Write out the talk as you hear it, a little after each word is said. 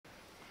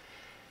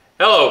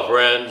Hello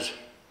friends,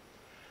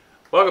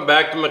 welcome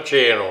back to my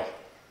channel.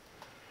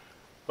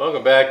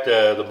 Welcome back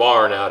to the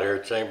barn out here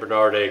at St.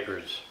 Bernard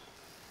Acres.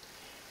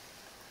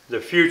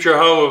 The future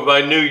home of my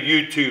new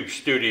YouTube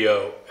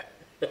studio.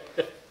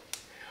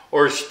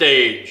 Or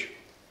stage.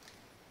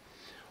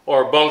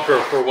 Or bunker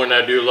for when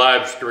I do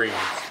live streams.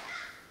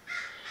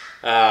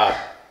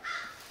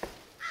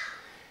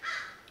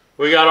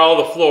 We got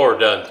all the floor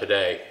done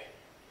today.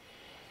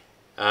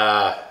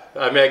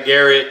 I met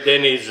Gary at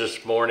Denny's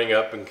this morning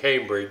up in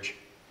Cambridge.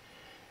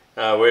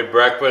 We had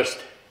breakfast,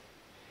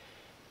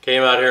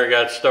 came out here and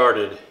got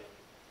started.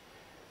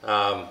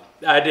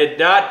 I did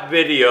not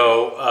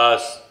video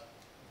us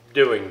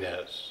doing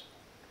this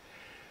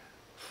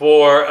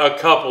for a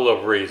couple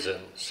of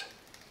reasons.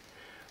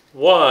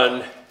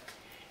 One,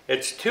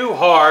 it's too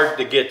hard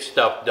to get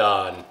stuff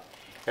done,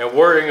 and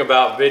worrying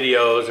about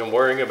videos and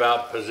worrying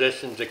about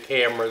positions of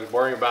cameras,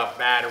 worrying about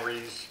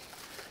batteries,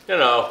 you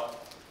know.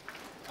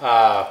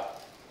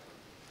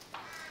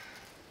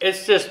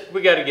 It's just,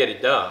 we got to get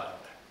it done,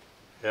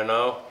 you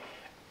know.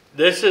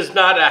 This is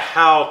not a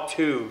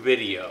how-to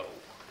video.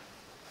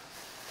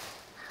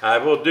 I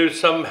will do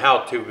some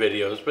how-to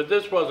videos, but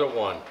this wasn't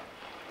one.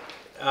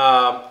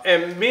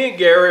 And me and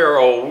Gary are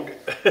old.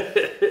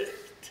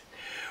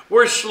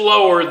 We're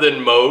slower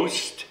than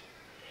most.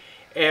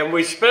 And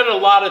we spent a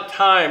lot of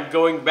time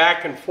going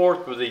back and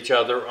forth with each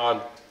other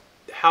on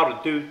how to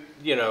do,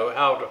 you know,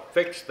 how to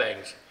fix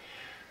things.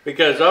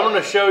 Because I'm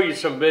going to show you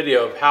some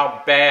video of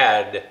how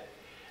bad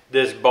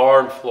this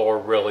barn floor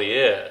really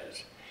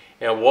is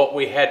and what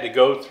we had to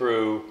go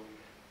through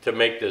to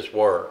make this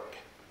work.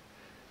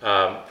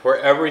 For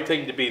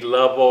everything to be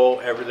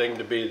level, everything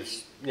to be,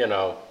 you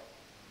know,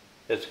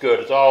 it's good.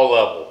 It's all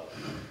level.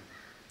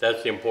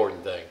 That's the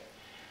important thing.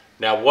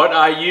 Now what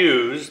I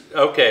used,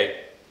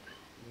 okay,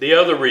 the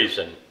other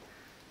reason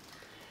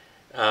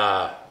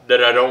that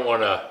I don't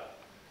want to,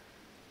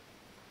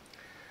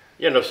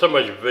 you know, so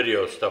much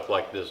video stuff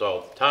like this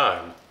all the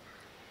time.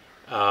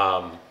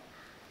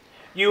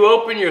 You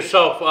open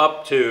yourself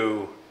up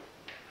to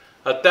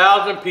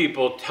 1,000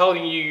 people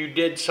telling you you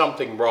did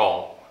something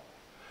wrong.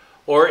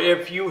 Or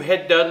if you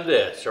had done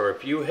this, or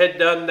if you had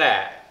done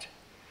that,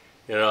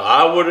 you know,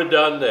 I would have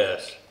done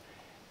this.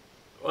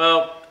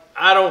 Well,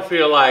 I don't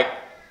feel like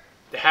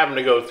having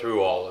to go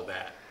through all of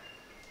that.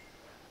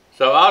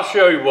 So I'll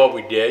show you what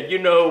we did. You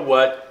know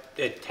what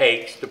it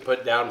takes to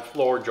put down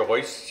floor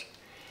joists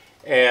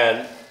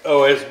and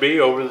OSB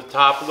over the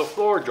top of the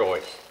floor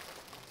joist.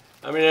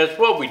 I mean, that's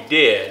what we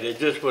did. It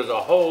just was a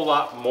whole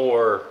lot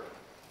more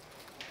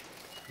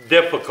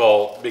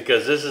difficult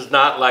because this is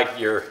not like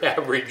your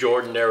average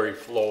ordinary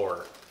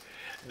floor.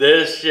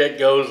 This shit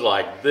goes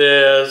like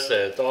this,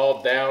 and it's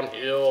all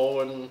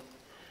downhill, and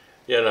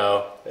you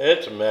know,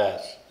 it's a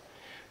mess.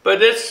 But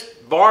this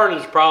barn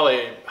is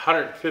probably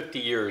 150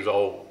 years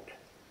old.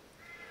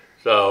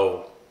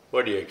 So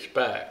what do you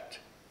expect?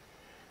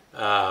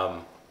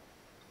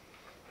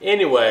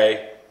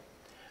 Anyway,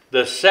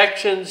 the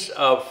sections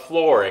of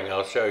flooring,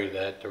 I'll show you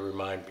that to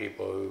remind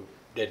people who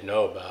didn't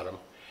know about them.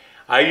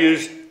 I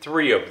used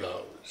 3 of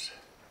those.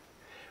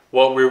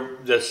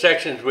 The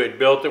sections we had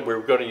built that we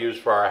were going to use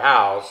for our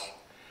house,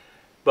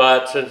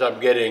 but since I'm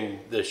getting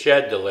the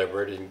shed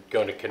delivered and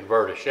going to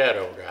convert a shed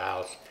over to a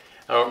house,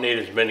 I don't need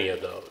as many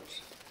of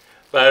those.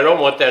 But I don't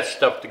want that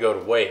stuff to go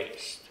to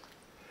waste.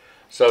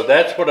 So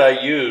that's what I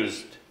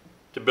used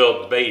to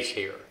build the base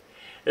here.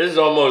 This is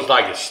almost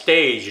like a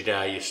stage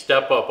now. You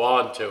step up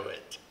onto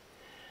it.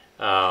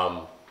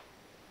 And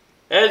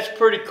it's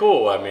pretty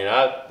cool. I mean,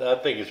 I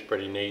think it's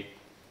pretty neat.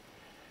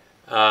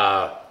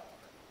 Yeah,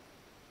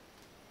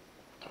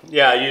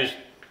 I used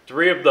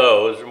 3 of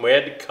those, and we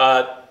had to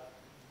cut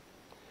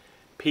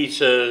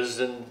pieces,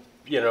 and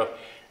you know,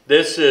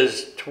 this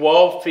is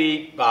 12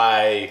 feet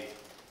by,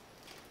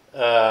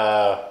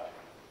 12.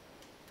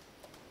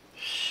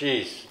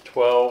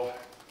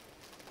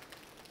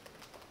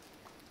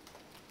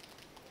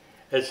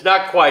 It's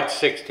not quite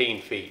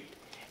 16 feet.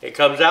 It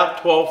comes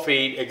out 12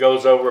 feet, it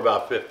goes over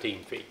about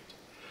 15 feet.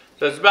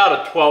 So it's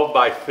about a 12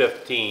 by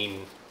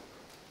 15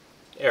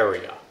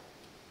 area.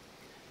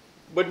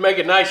 Would make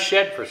a nice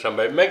shed for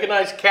somebody, make a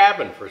nice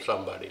cabin for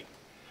somebody.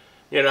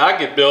 You know, I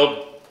could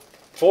build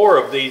 4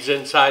 of these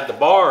inside the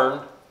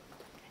barn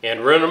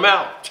and rent them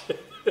out.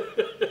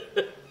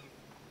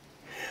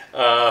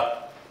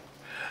 No,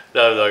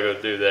 I'm not going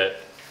to do that.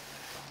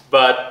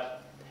 But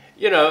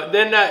you know,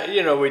 then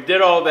you know, we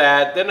did all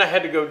that. Then I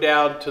had to go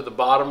down to the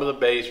bottom of the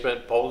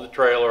basement, pull the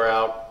trailer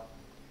out,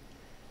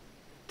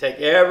 take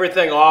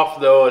everything off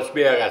the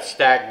OSB I got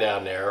stacked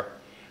down there.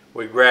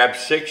 We grabbed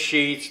 6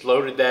 sheets,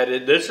 loaded that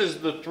in. This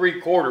is the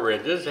 3/4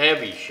 inch. This is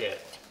heavy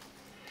shit.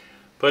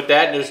 Put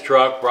that in his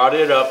truck, brought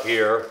it up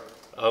here,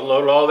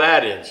 unloaded all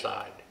that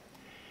inside.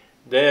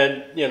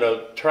 Then, you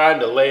know, trying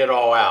to lay it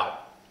all out.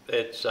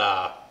 It's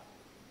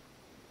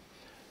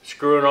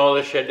screwing all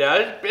this shit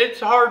down. It's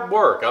hard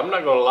work, I'm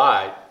not gonna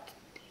lie.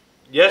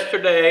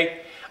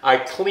 Yesterday, I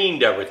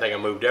cleaned everything. I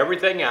moved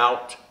everything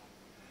out,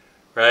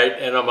 right?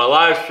 And on my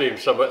live stream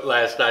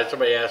last night,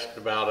 somebody asked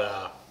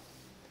about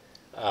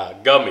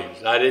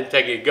gummies. I didn't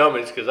take any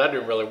gummies because I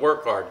didn't really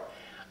work hard.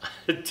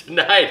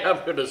 Tonight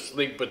I'm going to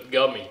sleep with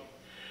gummy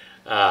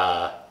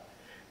because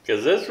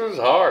this was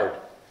hard.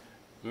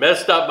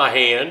 Messed up my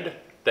hand.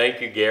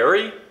 Thank you,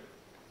 Gary.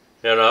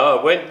 You know,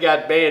 I went and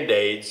got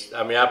Band-Aids.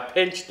 I mean, I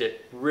pinched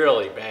it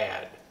really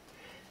bad.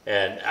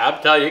 And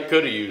I'll tell you, it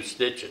could have used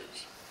stitches.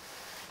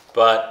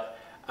 But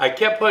I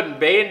kept putting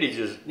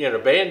bandages,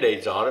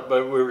 Band-Aids on it,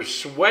 but we were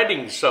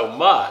sweating so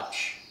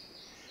much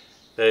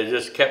that it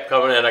just kept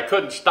coming in. I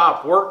couldn't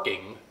stop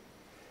working.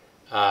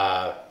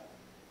 Gail's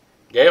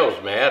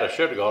mad. I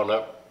should have gone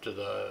up to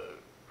the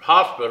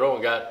hospital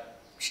and got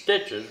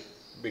stitches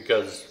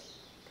because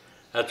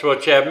that's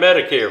what you have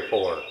Medicare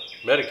for.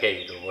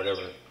 Medicaid or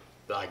whatever,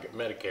 like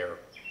Medicare.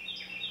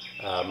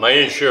 My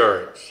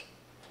insurance.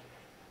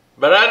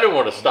 But I didn't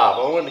want to stop.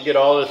 I wanted to get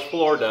all this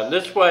floor done.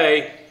 This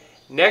way,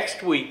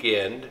 next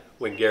weekend,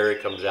 when Gary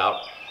comes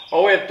out,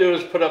 all we have to do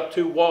is put up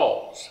 2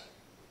 walls,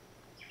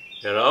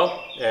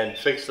 and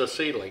fix the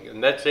ceiling,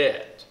 and that's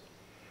it.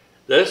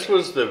 This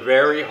was the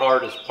very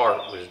hardest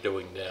part, was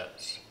doing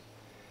this.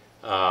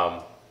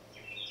 But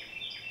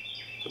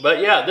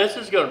yeah, this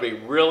is going to be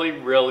really,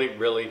 really,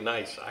 really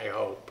nice, I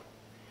hope.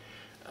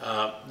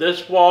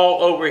 This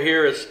wall over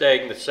here is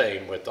staying the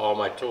same with all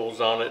my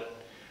tools on it.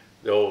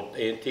 The old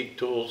antique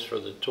tools for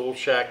the tool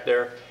shack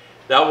there.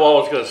 That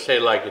wall is going to stay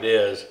like it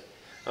is.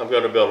 I'm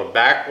going to build a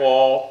back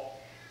wall,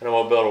 and I'm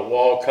going to build a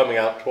wall coming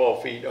out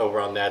 12 feet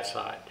over on that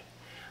side.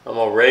 I'm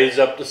going to raise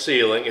up the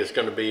ceiling. It's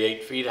going to be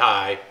 8 feet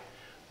high.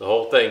 The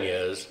whole thing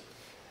is.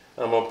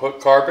 I'm going to put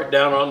carpet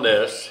down on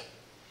this,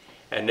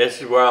 and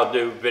this is where I'll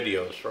do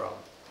videos from,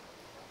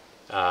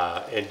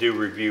 and do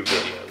review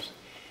videos.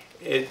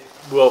 It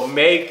will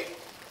make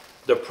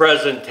the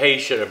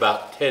presentation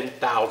about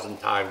 10,000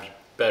 times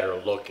better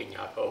looking,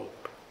 I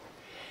hope.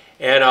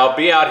 And I'll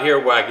be out here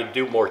where I can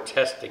do more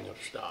testing of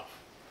stuff,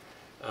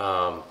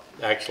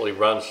 actually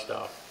run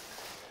stuff.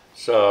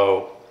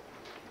 So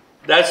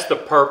that's the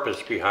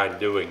purpose behind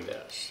doing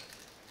this.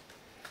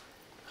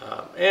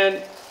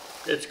 And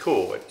it's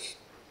cool. It's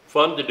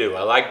fun to do.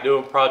 I like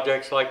doing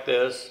projects like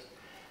this.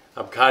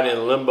 I'm kind of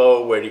in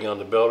limbo, waiting on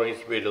the buildings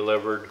to be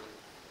delivered.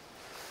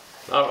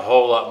 Not a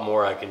whole lot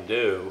more I can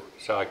do,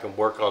 so I can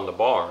work on the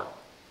barn.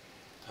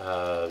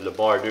 The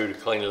more I do to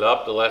clean it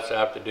up, the less I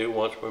have to do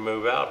once we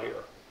move out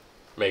here.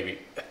 Maybe.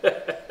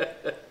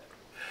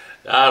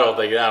 I don't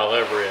think that'll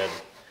ever end.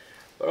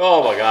 But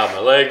oh my God, my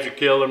legs are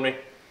killing me.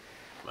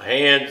 My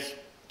hands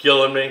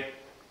killing me.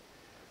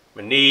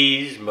 My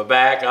knees, my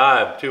back.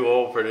 I'm too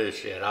old for this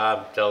shit.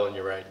 I'm telling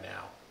you right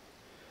now.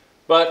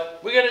 But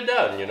we got it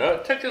done,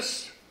 It took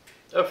us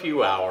a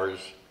few hours.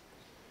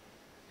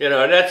 And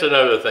that's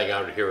another thing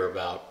I would hear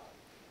about.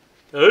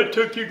 It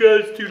took you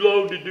guys too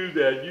long to do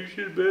that. You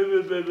should blah,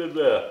 blah, blah, blah,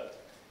 blah.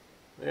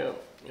 Yeah,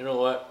 you know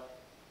what?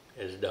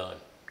 It's done.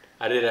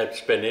 I didn't have to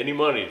spend any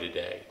money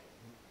today.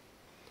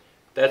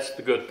 That's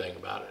the good thing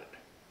about it.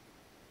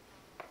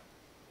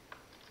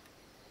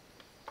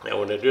 Now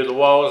when I do the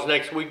walls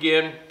next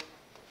weekend,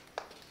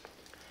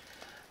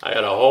 I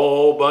got a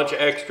whole bunch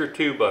of extra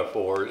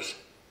 2x4s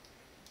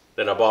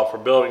that I bought for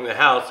building the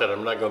house that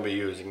I'm not going to be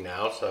using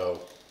now,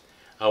 so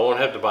I won't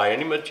have to buy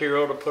any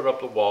material to put up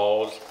the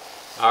walls.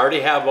 I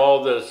already have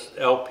all this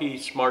LP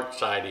smart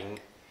siding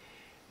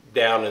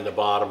down in the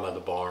bottom of the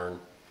barn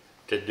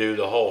to do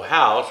the whole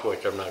house,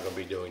 which I'm not going to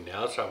be doing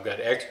now, so I've got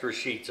extra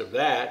sheets of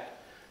that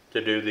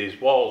to do these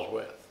walls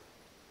with.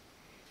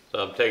 So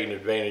I'm taking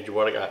advantage of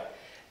what I got.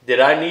 Did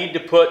I need to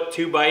put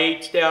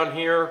 2x8s down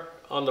here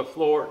on the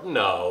floor?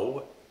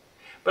 No.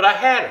 But I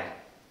had them,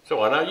 so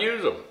why not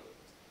use them?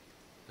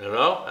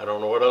 I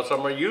don't know what else I'm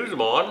going to use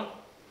them on.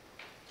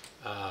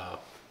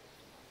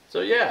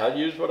 So yeah, I'll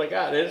use what I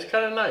got. And it's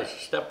kind of nice to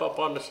step up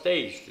on the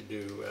stage to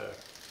do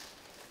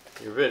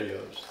your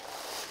videos.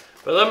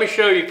 But let me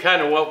show you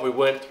kind of what we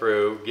went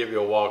through, give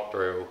you a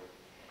walkthrough.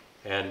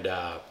 And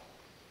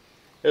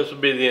this will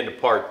be the end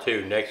of part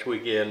 2. Next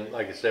weekend,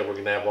 like I said, we're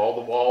going to have all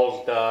the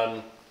walls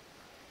done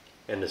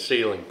and the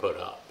ceiling put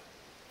up.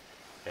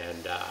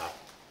 And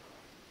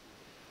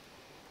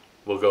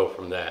we'll go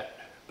from that.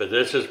 But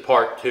this is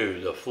part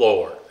 2, the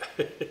floor.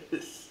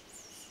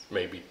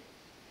 Maybe.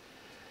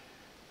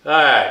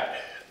 Alright,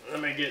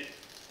 let me get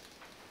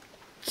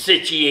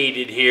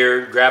situated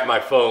here, grab my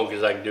phone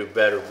because I can do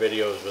better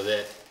videos with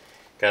it,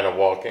 kind of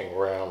walking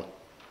around.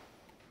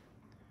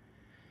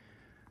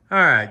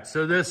 Alright,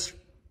 so this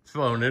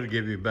phone, it'll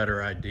give you a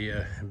better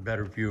idea, a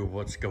better view of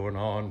what's going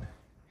on.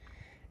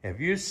 If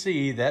you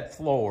see that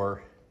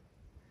floor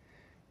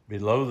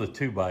below the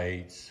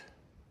 2x8s,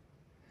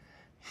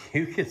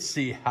 you can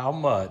see how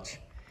much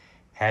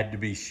had to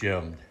be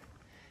shimmed.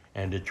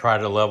 And to try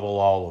to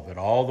level all of it,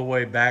 all the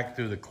way back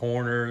through the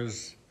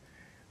corners.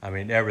 I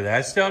mean, everything.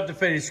 I still have to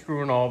finish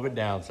screwing all of it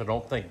down, so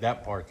don't think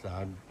that part's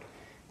done. I'm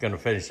gonna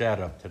finish that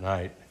up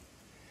tonight.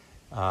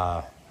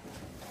 But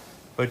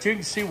you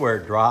can see where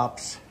it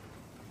drops.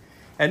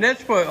 And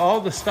that's what all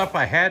the stuff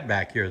I had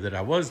back here that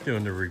I was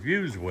doing the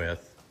reviews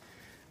with.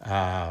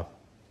 I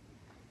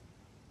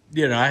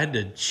had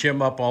to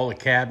shim up all the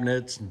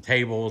cabinets and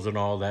tables and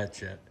all that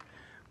shit.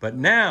 But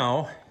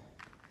now,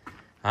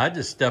 I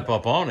just step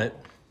up on it,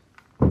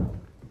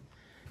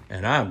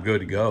 and I'm good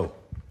to go.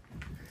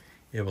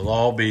 It will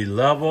all be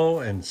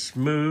level and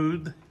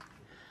smooth,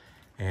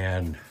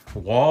 and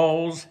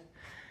walls.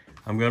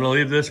 I'm gonna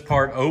leave this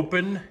part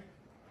open,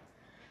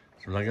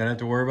 so I'm not gonna have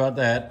to worry about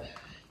that.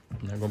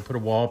 I'm not gonna put a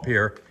wall up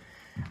here.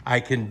 I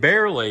can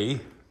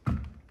barely,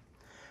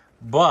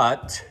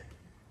 but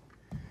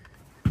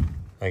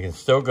I can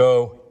still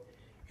go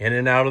in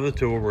and out of the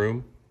tool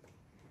room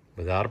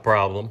without a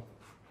problem.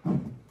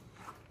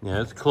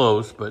 Yeah, it's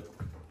close, but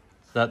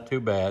it's not too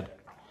bad.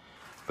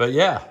 But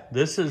yeah,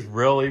 this is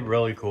really,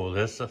 really cool.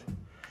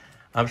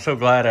 I'm so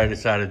glad I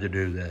decided to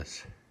do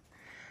this.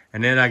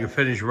 And then I can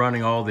finish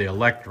running all the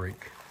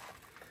electric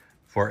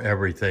for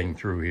everything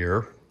through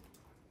here.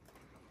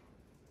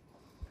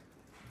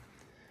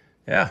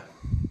 Yeah.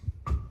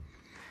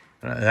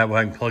 That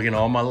way I can plug in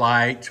all my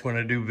lights when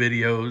I do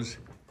videos.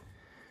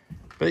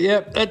 But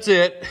yeah, that's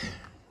it.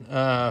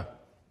 It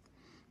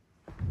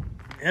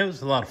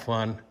was a lot of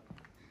fun.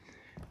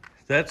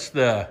 That's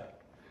the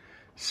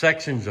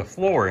sections of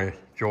floor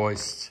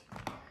joists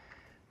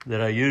that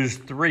I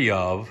used 3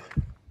 of.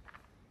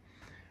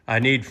 I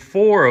need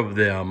 4 of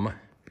them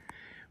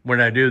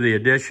when I do the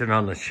addition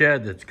on the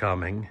shed that's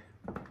coming.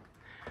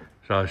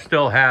 So I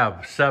still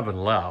have 7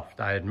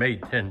 left. I had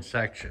made 10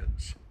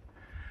 sections.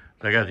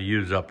 So I got to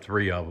use up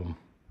 3 of them.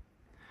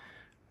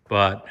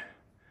 But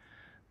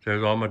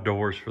there's all my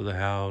doors for the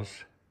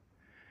house.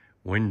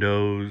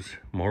 Windows,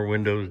 more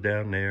windows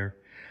down there.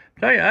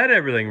 Tell you, I had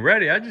everything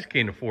ready. I just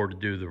can't afford to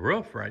do the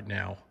roof right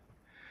now.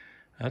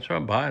 That's why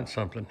I'm buying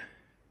something.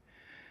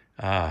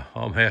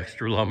 All my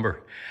extra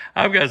lumber.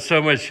 I've got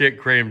so much shit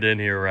crammed in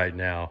here right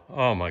now.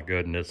 Oh my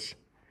goodness.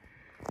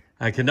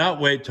 I cannot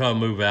wait till I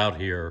move out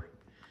here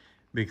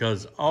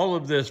because all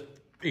of this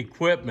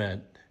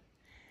equipment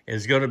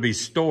is going to be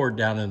stored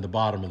down in the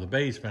bottom of the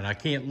basement. I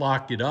can't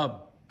lock it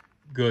up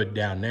good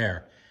down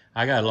there.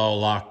 I got it all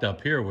locked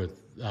up here with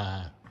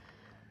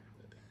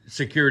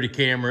security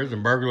cameras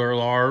and burglar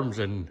alarms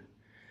and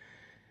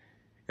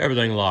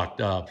everything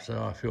locked up,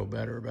 so I feel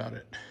better about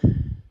it.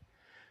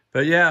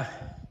 But yeah,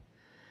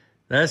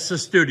 that's the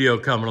studio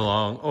coming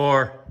along,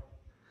 or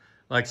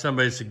like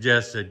somebody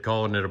suggested,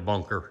 calling it a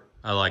bunker.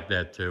 I like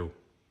that too.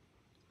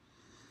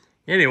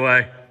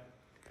 Anyway,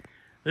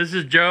 this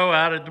is Joe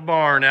out at the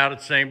barn out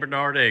at St.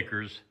 Bernard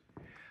Acres.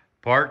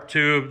 Part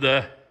 2 of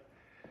the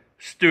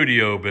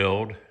studio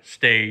build,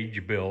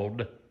 stage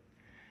build.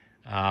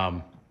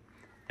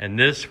 And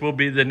this will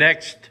be the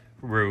next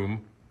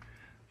room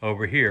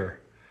over here.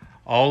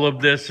 All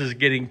of this is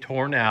getting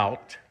torn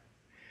out.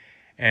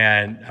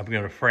 And I'm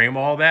going to frame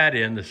all that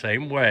in the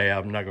same way.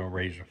 I'm not going to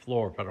raise the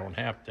floor if I don't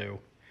have to.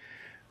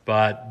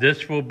 But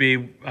this will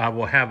be, I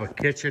will have a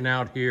kitchen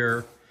out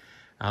here.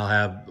 I'll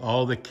have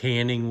all the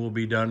canning will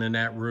be done in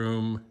that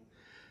room.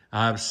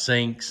 I have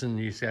sinks, and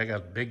you see I got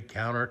a big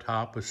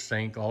countertop with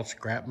sink, all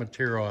scrap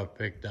material I've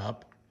picked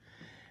up.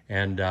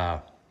 And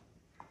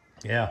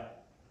yeah,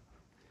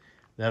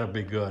 that'll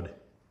be good.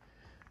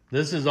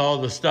 This is all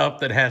the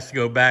stuff that has to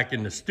go back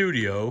in the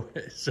studio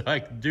so I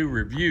can do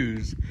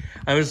reviews.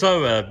 I mean, some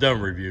of it I've done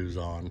reviews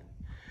on,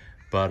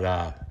 but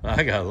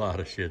I got a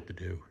lot of shit to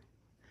do.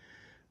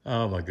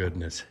 Oh my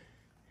goodness.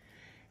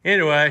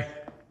 Anyway,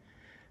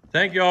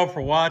 thank you all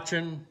for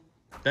watching.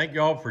 Thank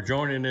you all for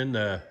joining in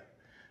the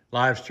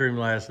live stream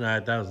last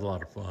night. That was a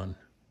lot of fun.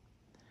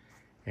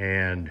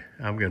 And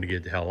I'm gonna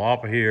get the hell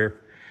off of here.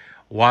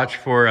 Watch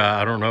for,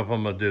 I don't know if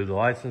I'm gonna do the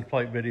license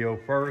plate video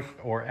first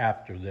or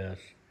after this.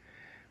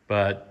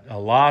 But a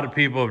lot of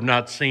people have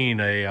not seen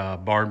a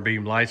barn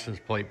beam license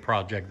plate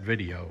project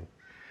video.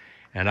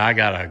 And I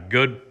got a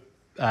good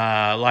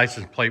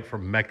license plate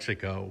from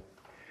Mexico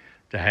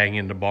to hang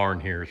in the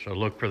barn here. So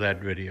look for that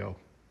video.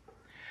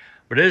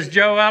 But this is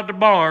Joe out the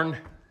barn.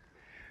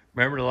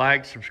 Remember to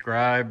like,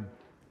 subscribe,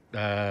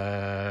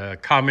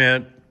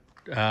 comment,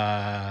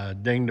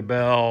 ding the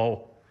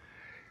bell,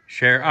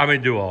 share. I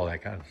mean, do all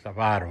that kind of stuff.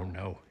 I don't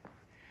know.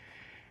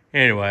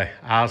 Anyway,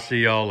 I'll see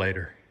y'all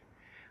later.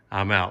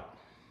 I'm out.